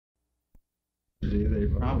They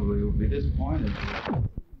probably will be disappointed.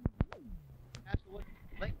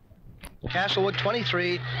 Castlewood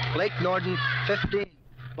 23, Blake Norden 15.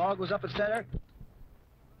 Ball goes up at center.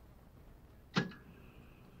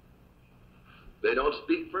 They don't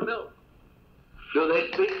speak for milk. Do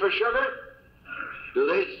they speak for sugar? Do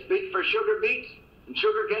they speak for sugar beets and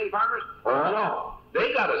sugar cane farmers? Oh, no.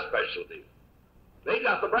 They got a specialty. They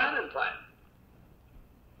got the Brandon plant.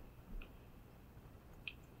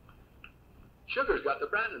 Sugar's got the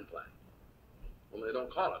Brandon plant. Only they don't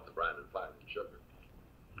call it the Brandon plant in sugar.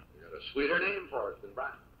 They got a sweeter name for it than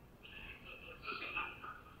Brandon.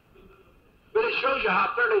 But it shows you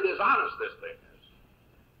how thoroughly dishonest this thing is.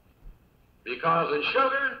 Because in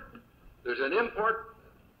sugar, there's an import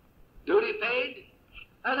duty paid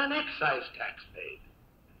and an excise tax paid.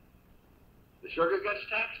 The sugar gets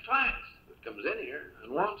taxed twice. It comes in here,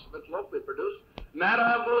 and once if it's locally produced, and that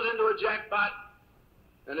all goes into a jackpot,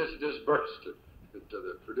 and it's disbursed to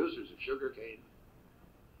the producers of sugar cane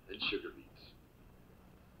and sugar beets.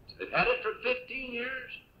 They've had it for 15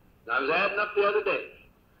 years. And I was adding up the other day.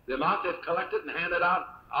 The amount they've collected and handed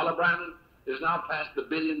out, Olive Brandon, is now past the $1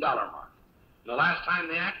 billion mark. The last time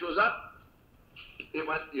the act was up, it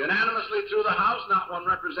went unanimously through the House. Not one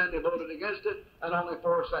representative voted against it, and only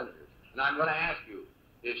 4 senators. And I'm going to ask you,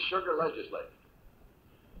 is sugar legislated?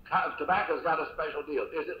 Tobacco's got a special deal.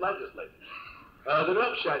 Is it legislated? The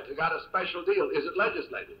milksheds have got a special deal. Is it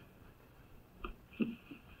legislated?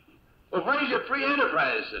 Well, where's your free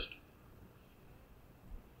enterprise system?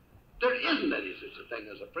 There isn't any such a thing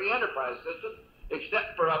as a free enterprise system,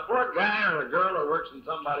 except for a poor guy or a girl who works in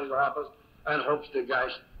somebody's office and hopes to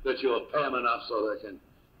gosh that you'll pay them enough so they can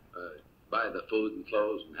buy the food and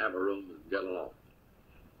clothes and have a room and get along.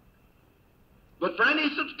 But for any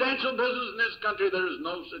substantial business in this country, there is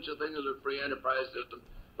no such a thing as a free enterprise system,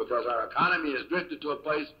 because our economy has drifted to a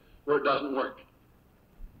place where it doesn't work.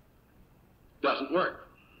 Doesn't work.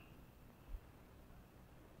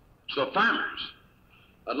 So farmers,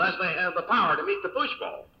 unless they have the power to meet the push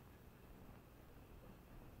ball,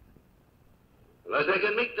 unless they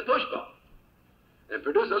can meet the push ball and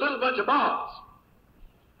produce a little bunch of balls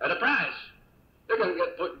at a price, they're going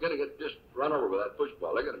to get just run over with that push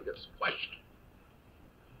ball. They're going to get squished.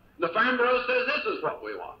 The Farm Bureau says this is what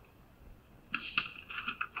we want.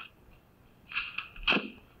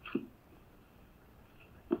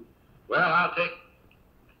 Well,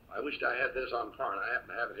 I wished I had this on corn. I happen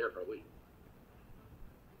to have it here for a week.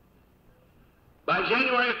 By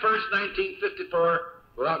January 1st, 1954,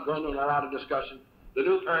 without going into a lot of discussion, the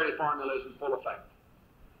new parity formula is in full effect.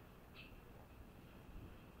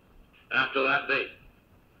 After that date,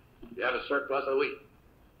 you have a surplus of wheat.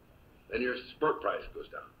 Then your spot price goes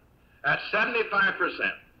down. At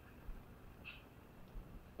 75%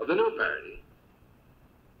 of the new parity,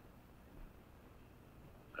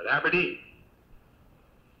 at Aberdeen,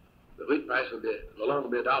 the wheat price will be, alone will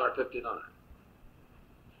be $1.59.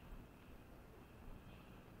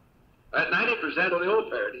 At 90% of the old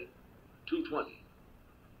parity, $2.20.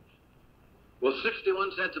 Will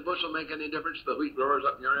 61 cents a bushel make any difference to the wheat growers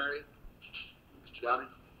up in your area, Mr. Downey?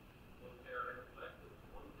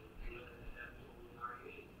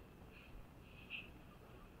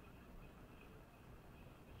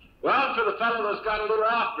 Well, for the fellow that's got a little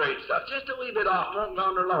off-grade stuff, just a wee bit off, won't go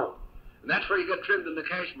under loan. And that's where you get trimmed in the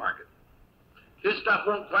cash market. His stuff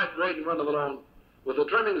won't quite grade and run to the loan. With the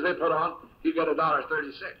trimmings they put on, you get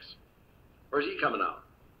 $1.36. Where's he coming out?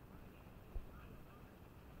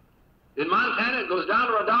 In Montana, it goes down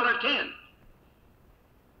to $1.10.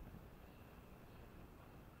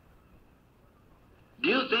 Do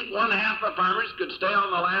you think 1/2 of farmers could stay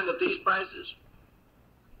on the land at these prices?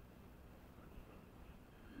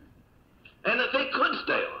 And if they could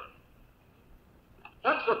stay on,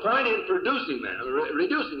 what's the point in reducing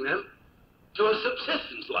them to a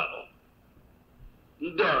subsistence level?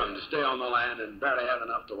 And dare them to stay on the land and barely have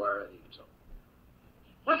enough to wear and eat. So,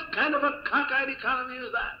 what kind of a cockeyed economy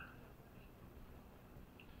is that?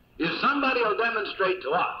 If somebody will demonstrate to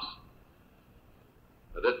us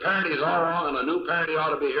that parity is all wrong and a new parity ought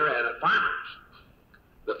to be here, and at farmers,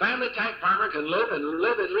 the family type farmer can live in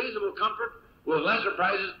reasonable comfort with lesser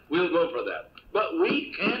prices, we'll go for that. But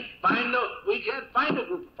we can't find a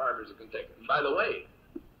group of farmers that can take it. And by the way,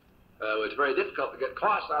 it's very difficult to get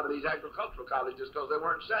costs out of these agricultural colleges because they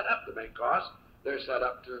weren't set up to make costs. They're set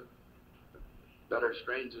up to better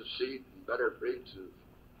strains of seed and better breeds of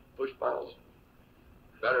push balls,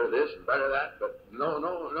 better this and better that, but no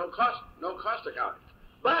cost accounting.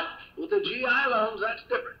 But with the GI loans, that's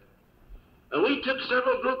different. And we took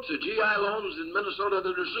several groups of GI loans in Minnesota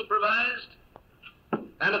that are supervised,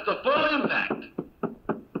 and at the full impact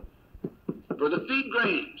for the feed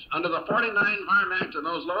grains under the 49 Farm Act and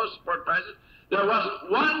those lowest support prices, there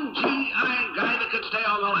wasn't one GI guy that could stay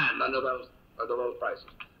on the land under those prices.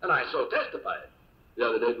 And I so testified the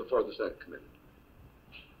other day before the Senate committee.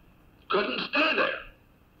 Couldn't stay there.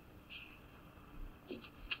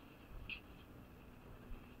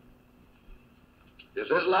 If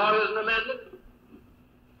this law isn't amended,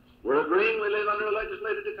 we're agreeing we live under a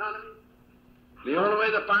legislated economy. The only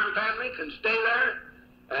way the farm family can stay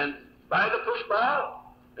there and buy the pushball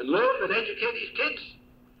and live and educate his kids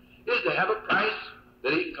is to have a price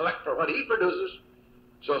that he can collect for what he produces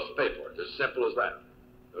so as to pay for it. As simple as that.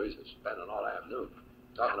 So he said, spending all afternoon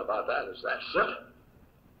talking about that. It's that simple.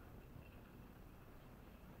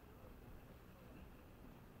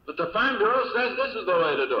 But the Farm Bureau says this is the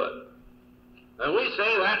way to do it. And we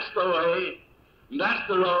say that's the way, that's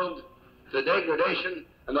the road to degradation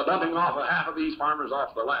and the dumping off of half of these farmers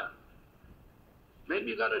off the land. Maybe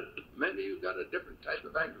you've got a different type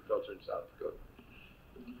of agriculture in South Dakota.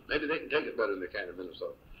 Maybe they can take it better than they can in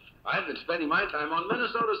Minnesota. I've been spending my time on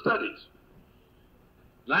Minnesota studies.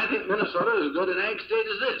 And I think Minnesota is as good an ag state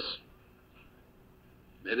as this.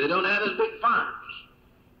 Maybe they don't have as big farms.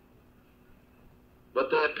 But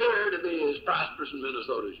they appear to be as prosperous in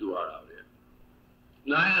Minnesota as you are out here.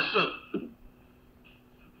 And I assume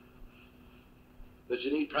that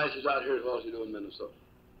you need prices out here as well as you do in Minnesota.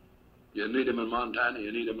 You need them in Montana,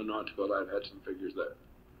 you need them in North Dakota. I've had some figures there.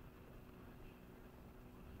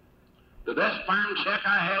 The best farm check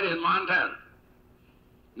I had in Montana,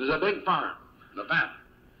 there's a big farm, the family,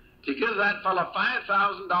 to give that fellow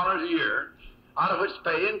 $5,000 a year, out of which to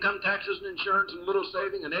pay income taxes and insurance and little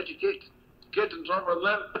saving and educate kids and so forth and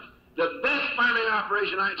live. The best farming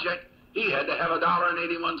operation I checked, he had to have $1.81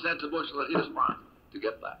 a bushel at his farm to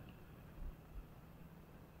get that.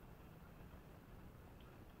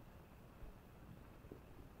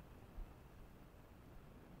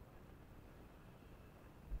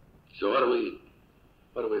 So what do we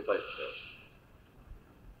fight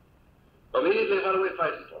for? Immediately, what are we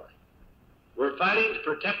fighting for? We're fighting to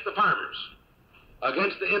protect the farmers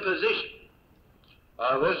against the imposition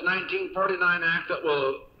of this 1949 Act that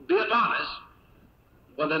will be upon us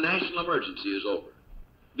when the national emergency is over.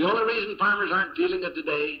 The only reason farmers aren't feeling it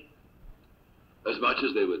today as much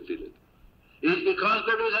as they would feel it is because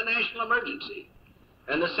there is a national emergency.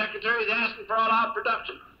 And the Secretary is asking for all-out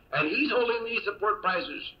production. And he's holding these support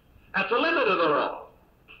prices at the limit of the law.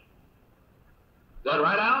 Is that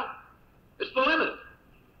right, Al? It's the limit.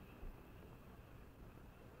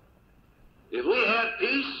 If we had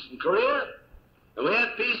peace in Korea, and we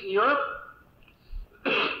had peace in Europe,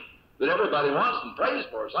 that everybody wants and prays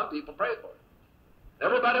for, some people pray for it.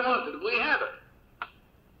 Everybody wants it. We have it.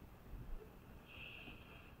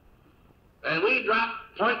 And we drop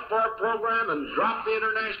Point 4 program and drop the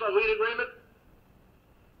International Wheat Agreement,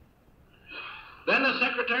 then the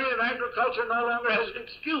Secretary of Agriculture no longer has an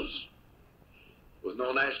excuse with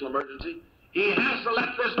no national emergency. He has to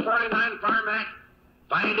let this 49 Farm Act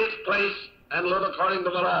find its place and live according to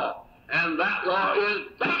the law. And that law is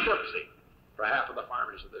bankruptcy for half of the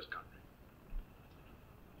farmers of this country.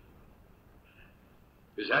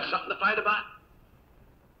 Is that something to fight about?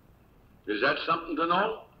 Is that something to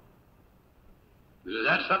know? Is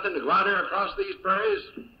that something to go out here across these prairies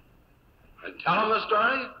and tell them the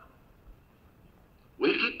story?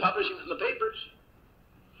 We keep publishing it in the papers.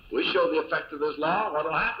 We show the effect of this law, what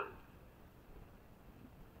will happen.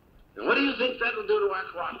 And what do you think that will do to our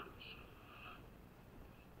cooperatives?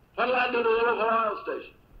 What will that do to the local oil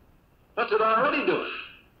station? What's it already doing?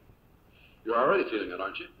 You're already feeling it,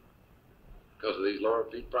 aren't you? Because of these lower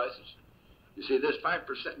feed prices. You see, this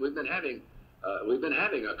 5%, we've been having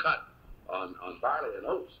a cut on barley and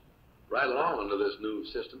oats right along under this new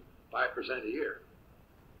system, 5% a year.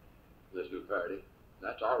 This new parity.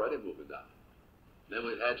 That's already moving down. Then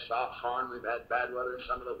we've had soft corn, we've had bad weather in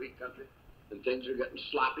some of the wheat country, and things are getting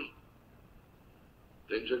sloppy.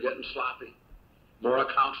 Things are getting sloppy. More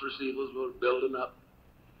accounts receivables were building up.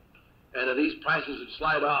 And if these prices would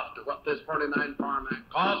slide off to what this 49 Farm Act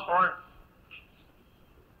calls for,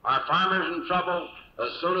 our farmers in trouble. As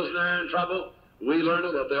soon as they're in trouble, we learn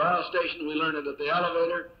it at the oil station, we learn it at the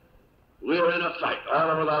elevator. We're in a fight all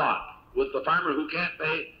over the lot with the farmer who can't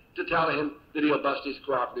pay to tell him that he'll bust his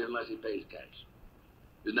cooperative unless he pays cash.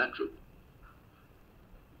 Isn't that true?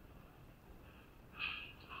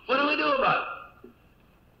 What do we do about it?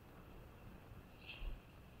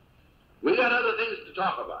 We got other things to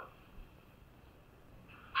talk about.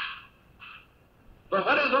 But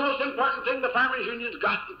what is the most important thing the Farmers Union's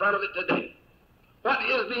got in front of it today? What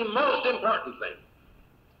is the most important thing?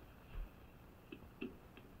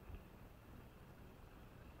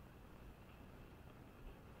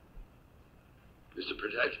 is to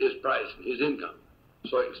protect his price and his income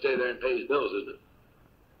so he can stay there and pay his bills, isn't it?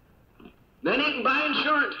 Then he can buy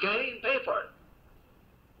insurance, can't he, and pay for it.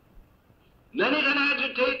 And then he can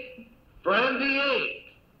agitate for MBA,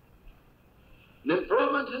 and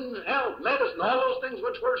improvement in health, medicine, all those things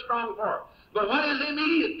which we're strong for. But what is the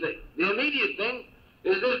immediate thing? The immediate thing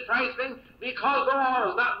is this price thing, because the law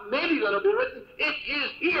is not maybe going to be written, it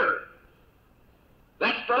is here.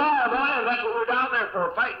 That's the law, boy, and that's what we're down there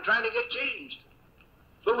for, fighting, trying to get changed.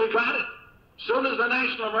 But we got it. As soon as the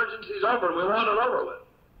national emergency is over, and we want it over with.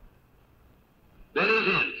 Then he's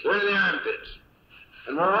in, third of the armpits.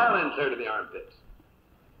 And we're all in third of the armpits.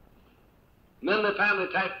 And then the family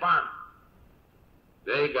type farm.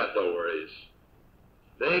 They got the worries.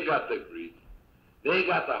 They got the grief. They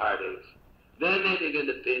got the heartaches. Then they begin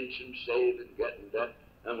to pinch and save and get in debt,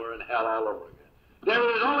 and we're in hell all over again.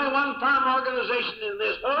 There is only one farm organization in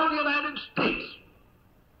this whole United States.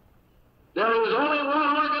 There is only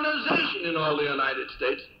one organization in all the United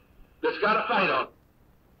States that's got a fight on.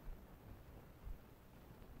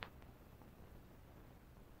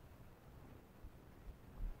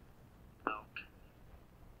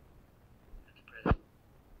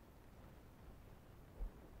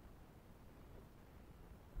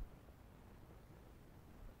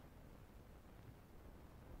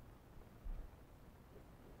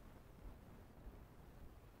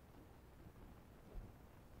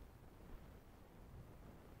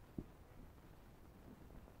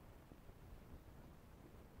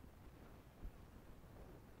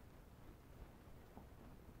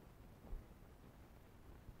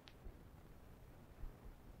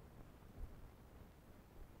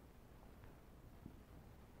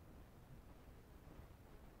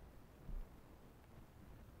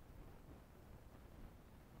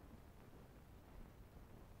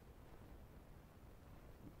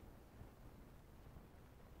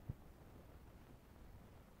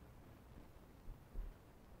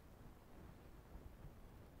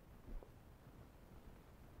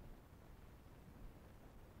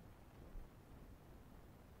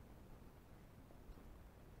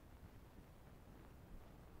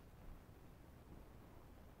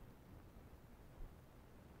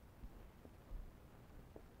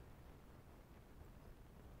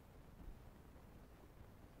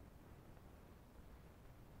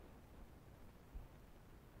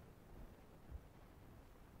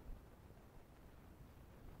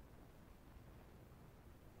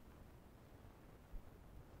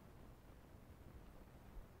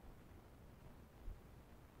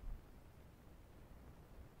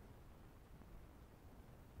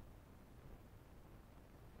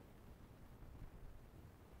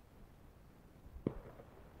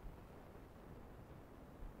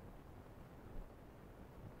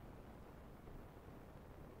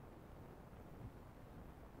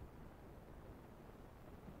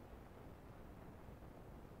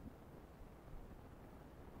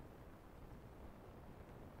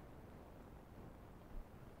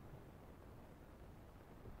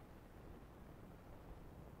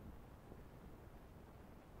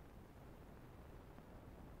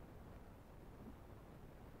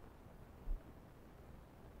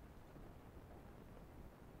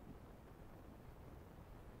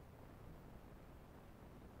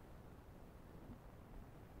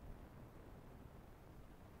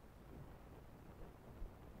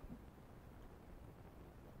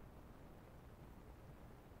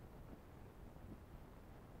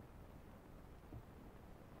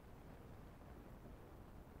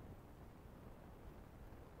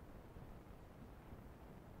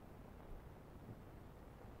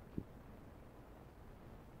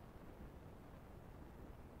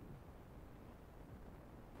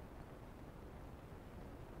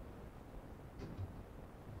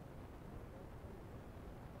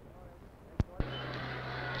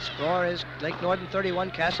 Score is Lake Norden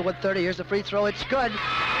 31, Castlewood 30. Here's the free throw. It's good.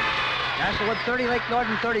 Castlewood 30, Lake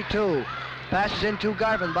Norden 32. Passes into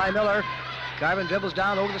Garvin by Miller. Garvin dribbles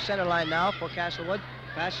down over the center line now for Castlewood.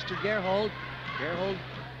 Passes to Gerhold. Gerhold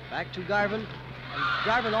back to Garvin. And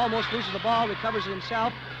Garvin almost loses the ball, recovers it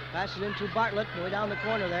himself. Passes into Bartlett, way down the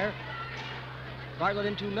corner there. Bartlett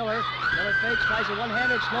into Miller. Miller fakes, tries a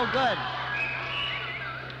one-hander, it's no good.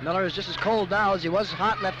 Miller is just as cold now as he was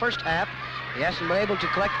hot in that first half. He hasn't been able to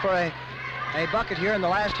collect for a bucket here in the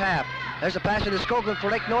last half. There's a pass to Skoglund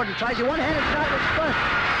for Lake Norden. Tries a one-handed shot, it's good.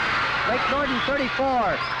 Lake Norden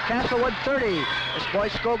 34, Castlewood 30. This boy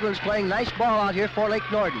Skoglund's playing nice ball out here for Lake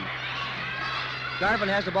Norden. Garvin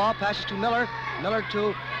has the ball, passes to Miller. Miller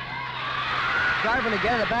to Garvin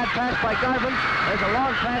again, a bad pass by Garvin. There's a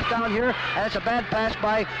long pass down here, and it's a bad pass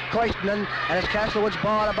by Koistinen, and it's Castlewood's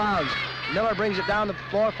ball out of bounds. Miller brings it down the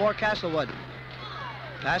floor for Castlewood.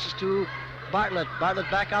 Passes to Bartlett. Bartlett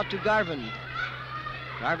back out to Garvin.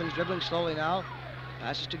 Garvin's dribbling slowly now.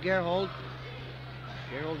 Passes to Gerhold.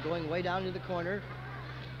 Gerhold going way down into the corner.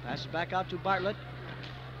 Passes back out to Bartlett.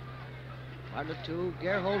 Bartlett to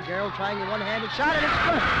Gerhold. Gerhold trying a one-handed shot, and it's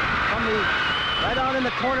good. From the right on in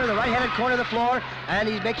the corner, the right-handed corner of the floor, and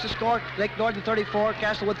he makes the score. Lake Norden 34,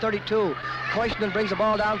 Castlewood 32. Koistinen brings the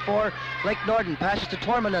ball down for Lake Norden. Passes to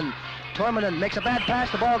Tormanen. Tormanen makes a bad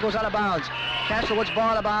pass. The ball goes out of bounds. Castlewood's ball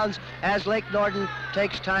out of bounds as Lake Norden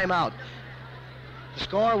takes timeout. The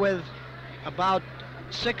score with about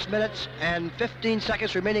 6 minutes and 15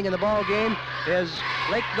 seconds remaining in the ball game is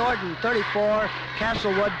Lake Norden 34,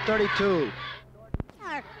 Castlewood 32.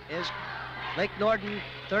 Is Lake Norden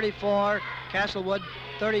 34, Castlewood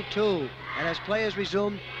 32. And as play is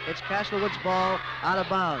resumed, it's Castlewood's ball out of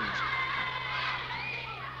bounds.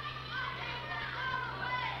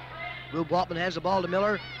 Rube Waltman hands the ball to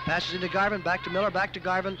Miller, passes into Garvin, back to Miller, back to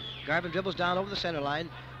Garvin. Garvin dribbles down over the center line,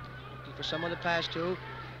 looking for someone to pass to.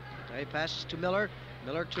 There he passes to Miller.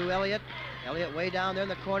 Miller to Elliott. Elliott way down there in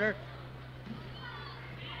the corner.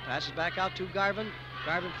 Passes back out to Garvin.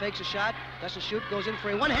 Garvin fakes a shot, doesn't shoot, goes in for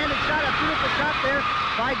a one-handed shot. A beautiful shot there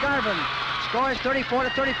by Garvin. Score is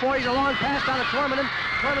 34-34. He's a long pass down to Tormanen.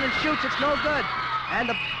 Tormanen shoots, it's no good. And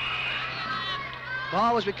the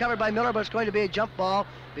ball was recovered by Miller, but it's going to be a jump ball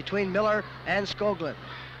between Miller and Skoglund.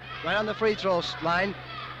 Right on the free throw line,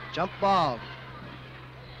 jump ball.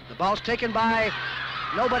 The ball's taken by,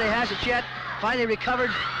 nobody has it yet. Finally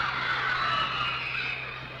recovered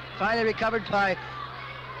by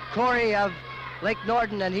Corey of Lake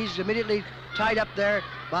Norden, and he's immediately tied up there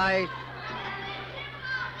by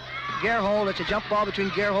Gerhold. It's a jump ball between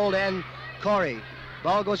Gerhold and Corey.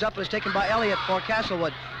 Ball goes up and is taken by Elliott for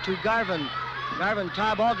Castlewood to Garvin. Garvin,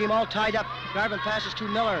 ball game all tied up. Garvin passes to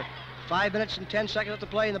Miller. 5 minutes and 10 seconds left to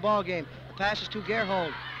play in the ball game. The pass is to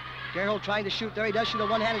Gerhold. Gerhold trying to shoot there. He does shoot a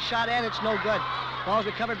one-handed shot, and it's no good. Ball's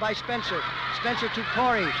recovered by Spencer. Spencer to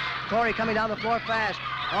Corey. Corey coming down the floor fast,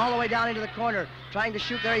 all the way down into the corner. Trying to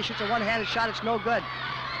shoot there. He shoots a one-handed shot. It's no good.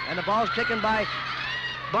 And the ball's taken by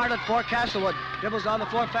Bartlett for Castlewood. Dribbles down the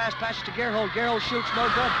floor fast, passes to Gerhold. Gerhold shoots, no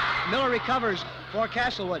good. Miller recovers for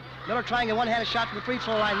Castlewood. Miller trying a one-handed shot from the free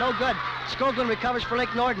throw line, no good. Skoglund recovers for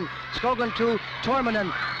Lake Norden. Skoglund to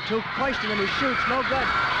Tormanen, to Koistinen, who shoots, no good.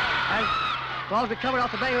 And ball's recovered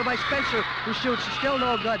off the bank by Spencer, who shoots, still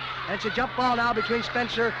no good. And it's a jump ball now between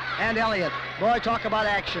Spencer and Elliott. Boy, talk about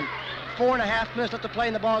action. 4.5 minutes left to play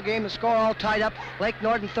in the ball game. The score all tied up. Lake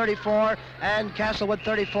Norden 34 and Castlewood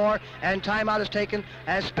 34. And timeout is taken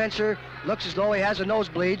as Spencer looks as though he has a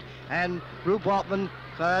nosebleed. And Rube Waltman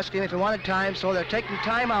asked him if he wanted time, so they're taking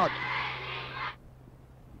timeout.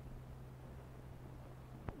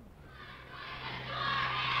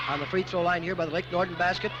 On the free throw line here by the Lake Norden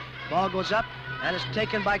basket. Ball goes up and it's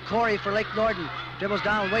taken by Corey for Lake Norden. Dribbles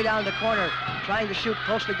down, way down in the corner, trying to shoot,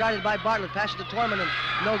 closely guarded by Bartlett. Passes to Tormanen,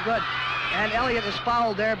 no good. And Elliott is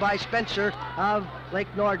fouled there by Spencer of Lake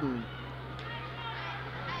Norden.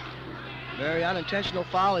 Very unintentional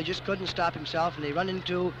foul. He just couldn't stop himself, and they run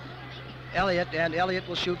into Elliott, and Elliott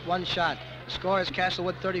will shoot one shot. The score is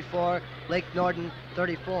Castlewood 34, Lake Norden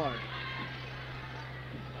 34.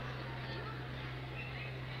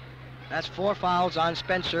 That's 4 fouls on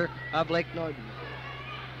Spencer of Lake Norden.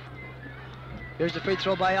 Here's the free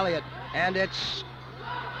throw by Elliott, and it's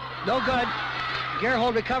no good.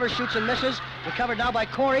 Gerhold recovers, shoots and misses. Recovered now by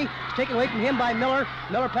Corey. It's taken away from him by Miller.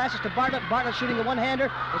 Miller passes to Bartlett. Bartlett shooting a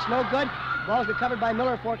one-hander. It's no good. Ball's recovered by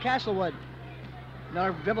Miller for Castlewood.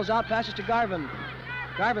 Miller dribbles out, passes to Garvin.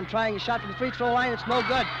 Garvin trying a shot from the free throw line. It's no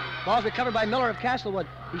good. Ball's recovered by Miller of Castlewood.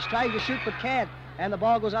 He's trying to shoot but can't, and the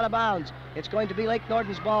ball goes out of bounds. It's going to be Lake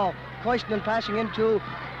Norden's ball. Koistinen passing into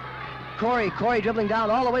Corey. Corey dribbling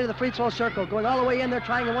down all the way to the free throw circle, going all the way in there,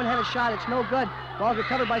 trying a one-handed shot. It's no good. Ball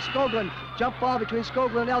recovered by Skoglund. Jump ball between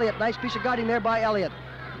Skoglund and Elliott. Nice piece of guarding there by Elliott.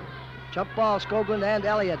 Jump ball, Skoglund and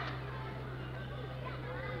Elliott.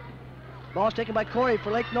 Ball's taken by Corey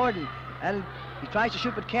for Lake Norden, and he tries to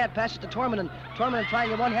shoot but can't. Passes to Tormanen. Tormanen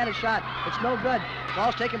trying a one-handed shot. It's no good.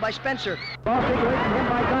 Ball's taken by Spencer. Ball's taken away from him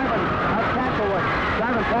by Garvin of Castlewood.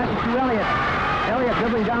 Garvin passes to Elliott. Elliott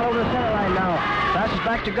dribbling down over the center line now. Passes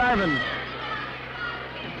back to Garvin.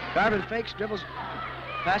 Garvin fakes, dribbles,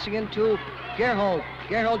 passing into Gerhold.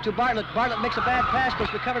 Gerhold to Bartlett. Bartlett makes a bad pass, but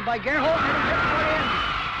it's recovered by Gerhold, and he hits one in.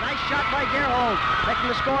 Nice shot by Gerhold, making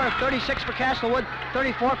the score of 36 for Castlewood,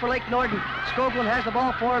 34 for Lake Norden. Skoglund has the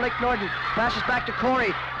ball for Lake Norden. Passes back to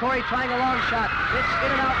Corey. Corey trying a long shot. It's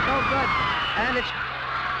in and out, no good. And it's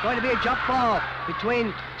going to be a jump ball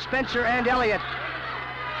between Spencer and Elliott.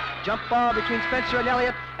 Jump ball between Spencer and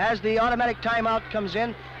Elliott as the automatic timeout comes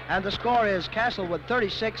in. And the score is Castlewood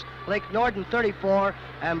 36, Lake Norden 34.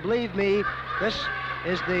 And believe me, this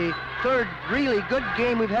is the third really good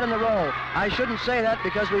game we've had in a row. I shouldn't say that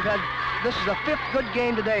because this is the fifth good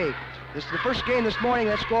game today. This is the first game this morning.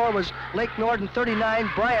 That score was Lake Norden 39,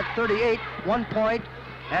 Bryant 38, 1 point.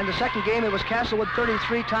 And the second game, it was Castlewood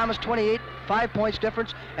 33, Thomas 28, 5 points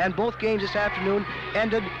difference. And both games this afternoon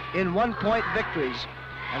ended in 1 point victories.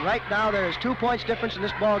 And right now there is 2 points difference in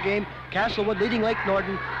this ball game. Castlewood leading Lake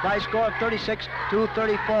Norden by a score of 36 to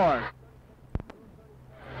 34.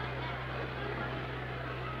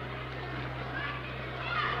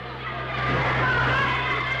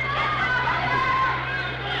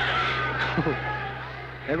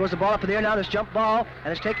 There goes the ball up in the air now, this jump ball,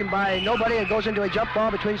 and it's taken by nobody. It goes into a jump ball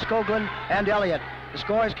between Skoglund and Elliott. The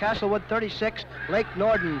score is Castlewood 36, Lake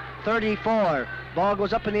Norden 34. Ball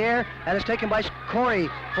goes up in the air, and it's taken by Corey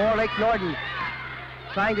for Lake Norden.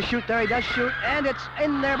 Trying to shoot there, he does shoot, and it's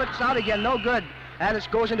in there, but it's out again, no good. And it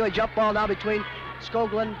goes into a jump ball now between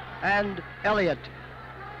Skoglund and Elliott.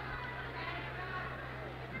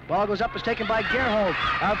 Ball goes up, is taken by Gerhold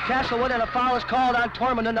of Castlewood, and a foul is called on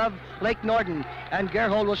Tormanen of Lake Norden. And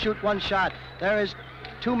Gerhold will shoot one shot. There is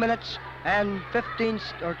 2 minutes and 15,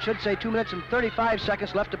 or should say 2 minutes and 35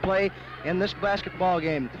 seconds left to play in this basketball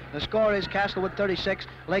game. The score is Castlewood 36,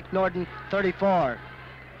 Lake Norden 34.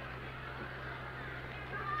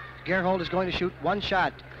 Gerhold is going to shoot one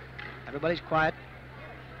shot. Everybody's quiet.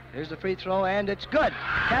 Here's the free throw, and it's good.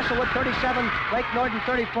 Castlewood 37, Lake Norden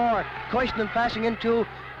 34. Koistinen passing into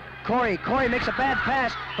Corey. Corey makes a bad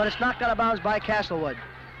pass, but it's knocked out of bounds by Castlewood.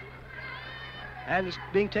 And it's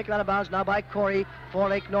being taken out of bounds now by Corey for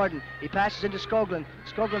Lake Norden. He passes into Skoglund.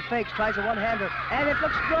 Skoglund fakes, tries a one-hander, and it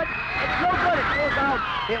looks good. It's no good. It goes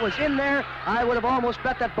out. It was in there. I would have almost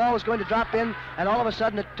bet that ball was going to drop in, and all of a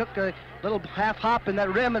sudden it took a little half hop in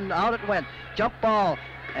that rim, and out it went. Jump ball,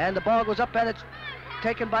 and the ball goes up, and it's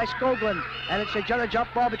taken by Skoglund, and it's another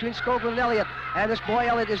jump ball between Skoglund and Elliott, and this boy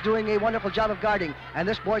Elliott is doing a wonderful job of guarding, and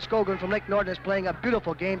this boy Skoglund from Lake Norden is playing a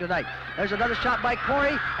beautiful game tonight. There's another shot by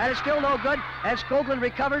Corey, and it's still no good, and Skoglund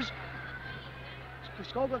recovers.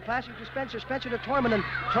 Skoglund passing to Spencer, Spencer to Tormanen,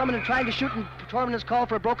 Tormanen trying to shoot, and Tormanen's called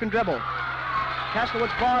for a broken dribble.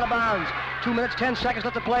 Castlewood's ball out of bounds. 2 minutes, 10 seconds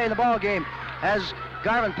left to play in the ball game. As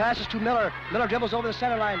Garvin passes to Miller, Miller dribbles over the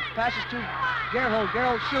center line, passes to Gerhold,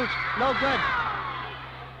 Gerhold shoots, no good.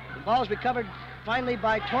 The ball is recovered finally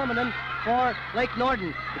by Tormanen for Lake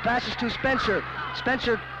Norden. He passes to Spencer.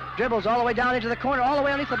 Spencer dribbles all the way down into the corner, all the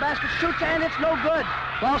way underneath the basket, shoots, and it's no good.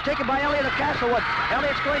 Ball's taken by Elliott of Castlewood.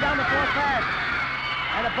 Elliott's going down the floor fast.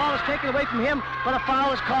 And the ball is taken away from him, but a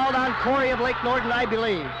foul is called on Corey of Lake Norden, I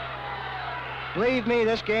believe. Believe me,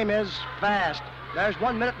 this game is fast. There's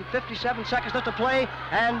 1 minute and 57 seconds left to play,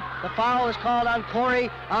 and the foul is called on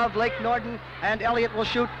Corey of Lake Norden, and Elliott will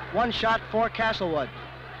shoot one shot for Castlewood.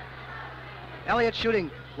 Elliott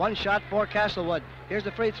shooting one shot for Castlewood. Here's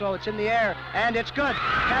the free throw. It's in the air, and it's good.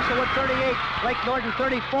 Castlewood 38, Lake Norden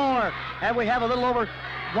 34, and we have a little over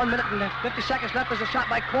 1 minute and 50 seconds left. There's a shot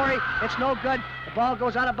by Corey. It's no good. The ball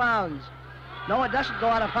goes out of bounds. No, it doesn't go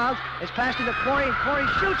out of bounds. It's passed into Corey, and Corey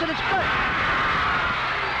shoots, and it's good.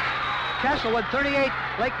 Castlewood 38,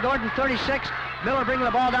 Lake Norden 36. Miller bringing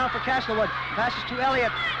the ball down for Castlewood. Passes to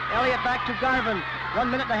Elliott. Elliott back to Garvin.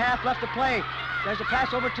 1 minute and a half left to play. There's a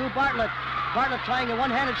pass over to Bartlett. Bartlett trying a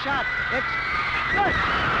one-handed shot. It's good.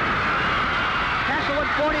 Castlewood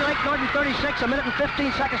 40, Lake Norden 36. 1 minute and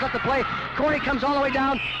 15 seconds left to play. Corey comes all the way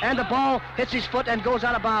down, and the ball hits his foot and goes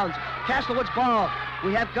out of bounds. Castlewood's ball.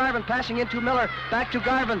 We have Garvin passing into Miller. Back to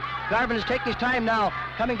Garvin. Garvin is taking his time now.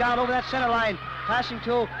 Coming down over that center line. Passing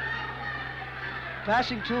to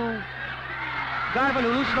Garvin,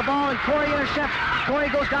 who loses the ball, and Corey intercepts. Corey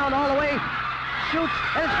goes down all the way, shoots,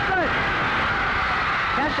 and it's good.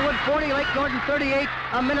 Castlewood 40, Lake Norden 38,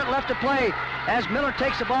 1 minute left to play. As Miller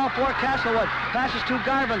takes the ball for Castlewood, passes to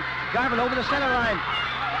Garvin. Garvin over the center line.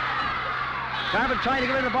 Garvin trying to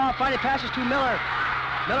get rid of the ball, finally passes to Miller.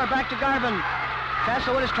 Miller back to Garvin.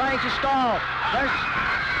 Castlewood is trying to stall. There's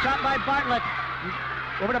shot by Bartlett.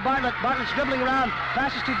 Over to Bartlett. Bartlett's dribbling around,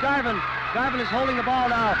 passes to Garvin. Garvin is holding the ball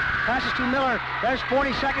now. Passes to Miller. There's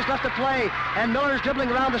 40 seconds left to play. And Miller is dribbling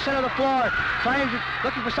around the center of the floor,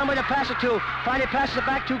 looking for somebody to pass it to. Finally passes it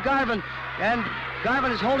back to Garvin. And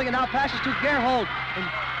Garvin is holding it now, passes to Gerhold. And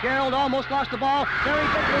Gerhold almost lost the ball. Very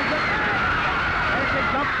good. There's a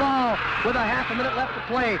jump ball with a half a minute left to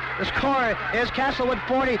play. The score is Castlewood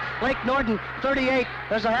 40, Lake Norden 38.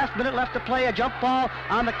 There's a half minute left to play. A jump ball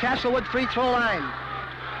on the Castlewood free throw line.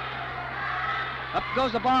 Up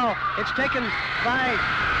goes the ball. It's taken by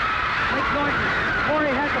Lake Norden.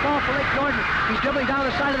 Corey has the ball. ball for Lake Norton. He's dribbling down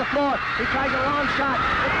the side of the floor. He tries a long shot.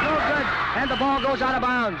 It's no good, and the ball goes out of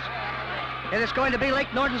bounds. It is going to be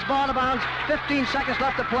Lake Norton's ball out of bounds. 15 seconds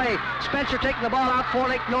left to play. Spencer taking the ball out for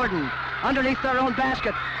Lake Norton. Underneath their own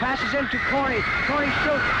basket. Passes into Corey. Corey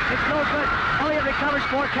shoots. It's no good. Elliott recovers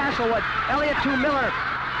for Castlewood. Elliott to Miller.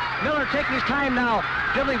 Miller taking his time now.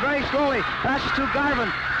 Dribbling very slowly. Passes to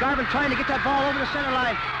Garvin. Garvin trying to get that ball over the center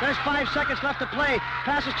line. There's 5 seconds left to play.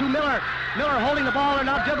 Passes to Miller. Miller holding the ball and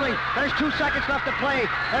now dribbling. There's 2 seconds left to play.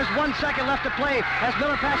 There's 1 second left to play as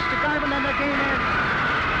Miller passes to Garvin and the game ends.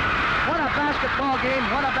 What a basketball game.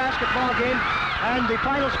 What a basketball game. And the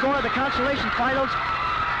final score of the consolation finals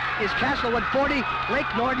is Castlewood 40, Lake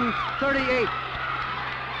Norton 38.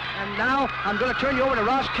 And now I'm going to turn you over to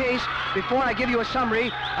Ross Case before I give you a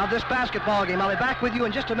summary of this basketball game. I'll be back with you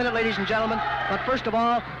in just a minute, ladies and gentlemen. But first of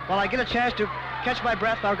all, while I get a chance to catch my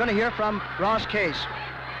breath, we're going to hear from Ross Case.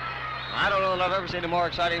 I don't know that I've ever seen a more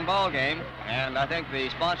exciting ball game, and I think the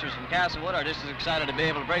sponsors from Castlewood are just as excited to be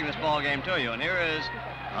able to bring this ball game to you. And here is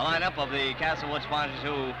a lineup of the Castlewood sponsors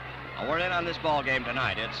who were in on this ball game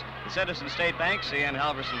tonight. It's the Citizen State Bank, C.N.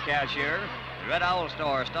 Halverson, cashier; the Red Owl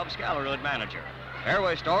Store, Stubbs Scalarood, manager;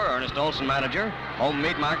 Airway Store, Ernest Olson, manager; Home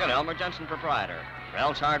Meat Market, Elmer Jensen, proprietor;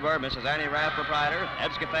 Ralph's Hardware, Mrs. Annie Raff, proprietor;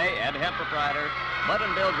 Ed's Cafe, Ed Hemp, proprietor; Bud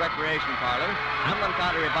and Bill's Recreation Parlor; Hamlin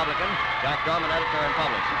County Republican, Jack Drummond, editor and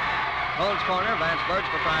publisher; Cole's Corner, Vance Birch,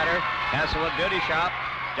 proprietor; Castlewood Beauty Shop,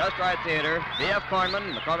 Just Right Theater, B.F.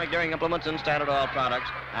 Kornman, McCormick Dairying Implements and Standard Oil Products,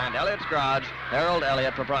 and Elliott's Garage, Harold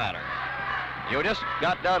Elliott, proprietor. You just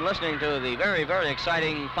got done listening to the very, very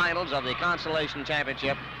exciting finals of the Consolation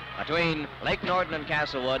Championship between Lake Norton and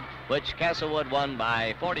Castlewood, which Castlewood won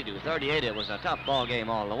by 40-38. It was a tough ball game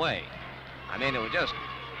all the way. I mean, it was just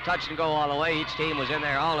touch and go all the way. Each team was in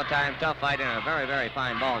there all the time, tough fight, and a very, very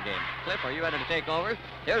fine ball game. Cliff, are you ready to take over?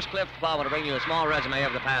 Here's Cliff Powell to bring you a small resume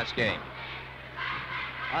of the past game.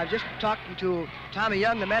 I'm just talking to Tommy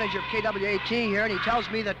Young, the manager of KWAT here, and he tells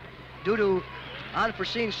me that due to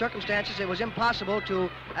unforeseen circumstances, it was impossible to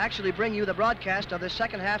actually bring you the broadcast of the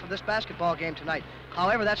second half of this basketball game tonight.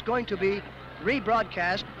 However, that's going to be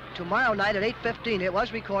rebroadcast tomorrow night at 8:15. It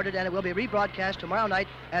was recorded, and it will be rebroadcast tomorrow night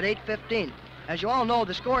at 8:15. As you all know,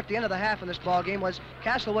 the score at the end of the half in this ball game was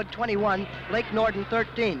Castlewood 21, Lake Norton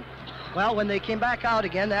 13. Well, when they came back out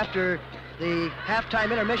again after the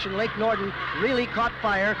halftime intermission, Lake Norton really caught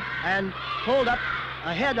fire and pulled up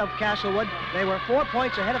ahead of Castlewood. They were 4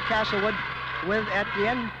 points ahead of Castlewood at the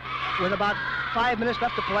end with about 5 minutes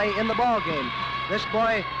left to play in the ball game. This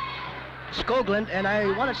boy Skoglund, and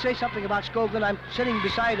I want to say something about Skoglund. I'm sitting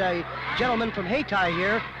beside a gentleman from Hayti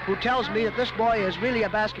here who tells me that this boy is really a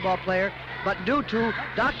basketball player, but due to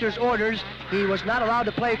doctor's orders, he was not allowed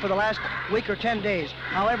to play for the last week or 10 days.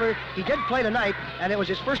 However, he did play tonight, and it was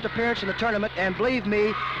his first appearance in the tournament, and believe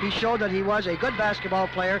me, he showed that he was a good basketball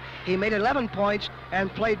player. He made 11 points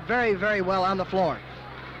and played very, very well on the floor.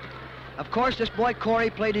 Of course, this boy Corey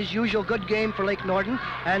played his usual good game for Lake Norton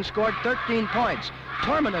and scored 13 points.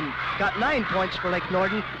 Tormanen got 9 points for Lake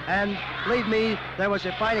Norton, and believe me, there was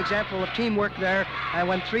a fine example of teamwork there, and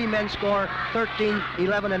when 3 men score 13,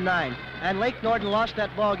 11, and 9. And Lake Norton lost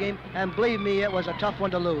that ball game, and believe me, it was a tough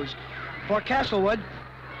one to lose. For Castlewood,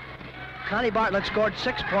 Connie Bartlett scored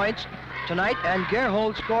 6 points tonight, and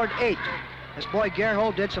Gerhold scored 8. This boy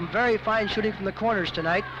Gerhold did some very fine shooting from the corners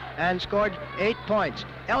tonight and scored 8 points.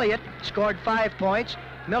 Elliott scored 5 points.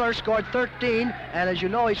 Miller scored 13, and as you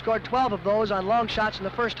know, he scored 12 of those on long shots in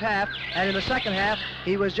the first half, and in the second half,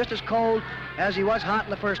 he was just as cold as he was hot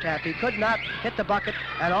in the first half. He could not hit the bucket,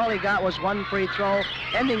 and all he got was 1 free throw,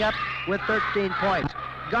 ending up with 13 points.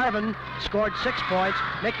 Garvin scored 6 points,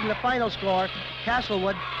 making the final score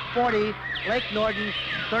Castlewood 40, Lake Norton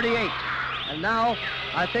 38. And now,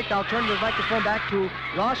 I think I'll turn the microphone back to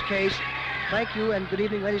Ross Case. Thank you and good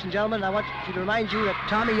evening, ladies and gentlemen. I want to remind you that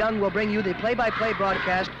Tommy Young will bring you the play-by-play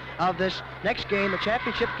broadcast of this next game, the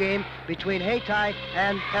championship game between Hayti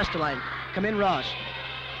and Esterline. Come in, Ross.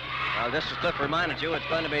 Well, just as Cliff reminded you, it's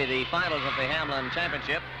going to be the finals of the Hamlin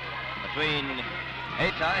Championship between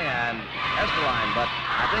Hayti and Esterline. But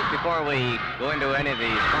I think before we go into any of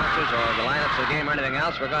the sponsors or the lineups of the game or anything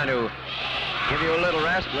else, we're going to give you a little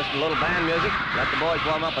rest, listen to a little band music, let the boys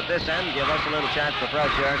warm up at this end, give us a little chance for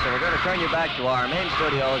fresh air. So we're going to turn you back to our main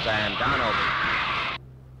studios and down over.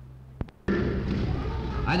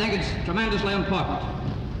 I think it's tremendously important.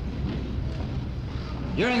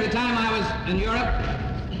 During the time I was in Europe,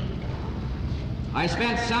 I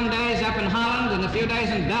spent some days up in Holland and a few days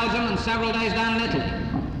in Belgium and several days down in Italy.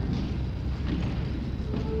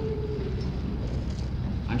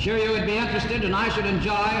 I'm sure you would be interested, and I should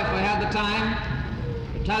enjoy, if we had the time,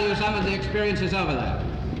 to tell you some of the experiences over there.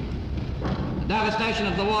 devastation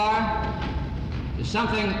of the war is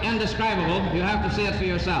something indescribable. You have to see it for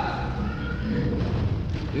yourself.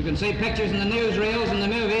 You can see pictures in the newsreels and the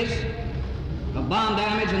movies of bomb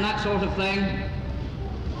damage and that sort of thing,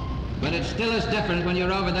 but it still is different when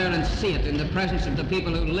you're over there and see it in the presence of the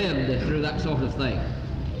people who lived through that sort of thing.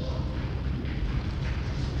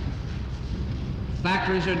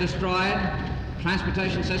 Factories are destroyed,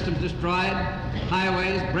 transportation systems destroyed,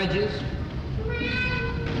 highways, bridges.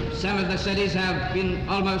 Some of the cities have been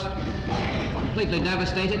almost completely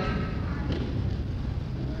devastated.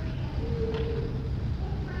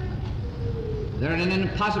 They're in an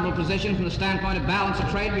impossible position from the standpoint of balance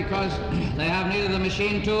of trade because they have neither the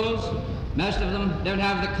machine tools, most of them don't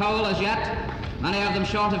have the coal as yet, many of them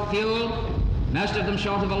short of fuel, most of them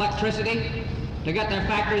short of electricity, to get their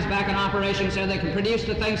factories back in operation so they can produce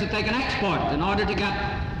the things that they can export in order to get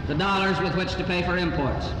the dollars with which to pay for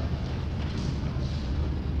imports.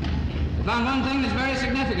 I found one thing that's very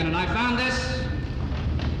significant, and I found this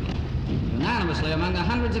unanimously among the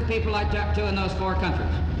hundreds of people I talked to in those 4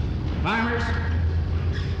 countries. Farmers,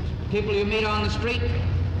 people you meet on the street,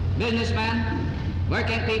 businessmen,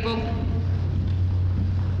 working people.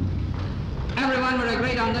 Everyone would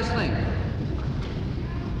agree on this thing.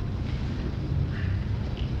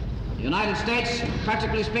 The United States,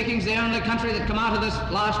 practically speaking, is the only country that come out of this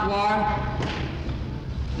last war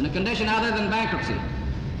in a condition other than bankruptcy.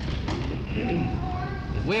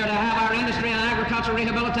 If we are to have our industry and agriculture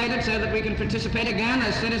rehabilitated so that we can participate again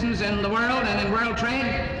as citizens in the world and in world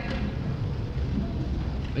trade,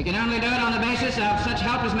 we can only do it on the basis of such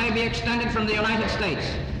help as may be extended from the United States.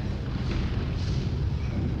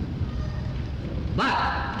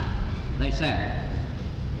 But, they said,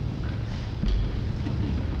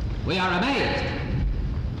 we are amazed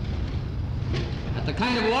at the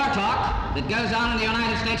kind of war talk that goes on in the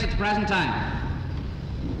United States at the present time.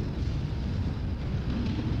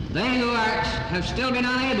 They who have still been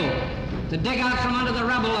unable to dig out from under the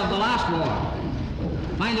rubble of the last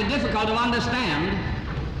war find it difficult to understand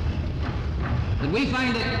that we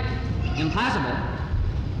find it impossible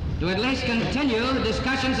to at least continue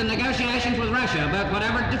discussions and negotiations with Russia about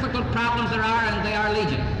whatever difficult problems there are, and they are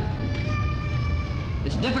legion.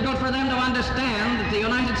 It's difficult for them to understand that the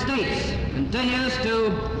United States continues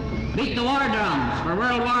to beat the war drums for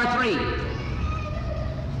World War III.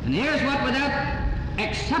 And here's what, without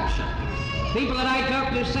exception, people that I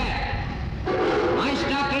talked to said. I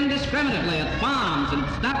stopped indiscriminately at farms and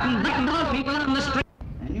stopped and beaten those people on the street.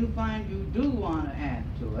 And you find you do want to add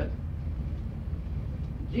to it,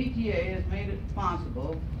 GTA has made it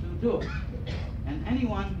possible to do it. And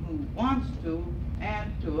anyone who wants to add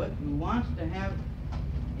to it, who wants to have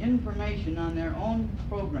information on their own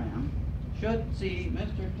program, should see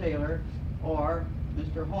Mr. Taylor or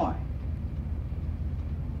Mr. Hoy.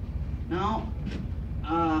 Now,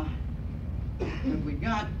 have we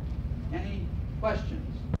got any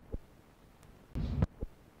questions?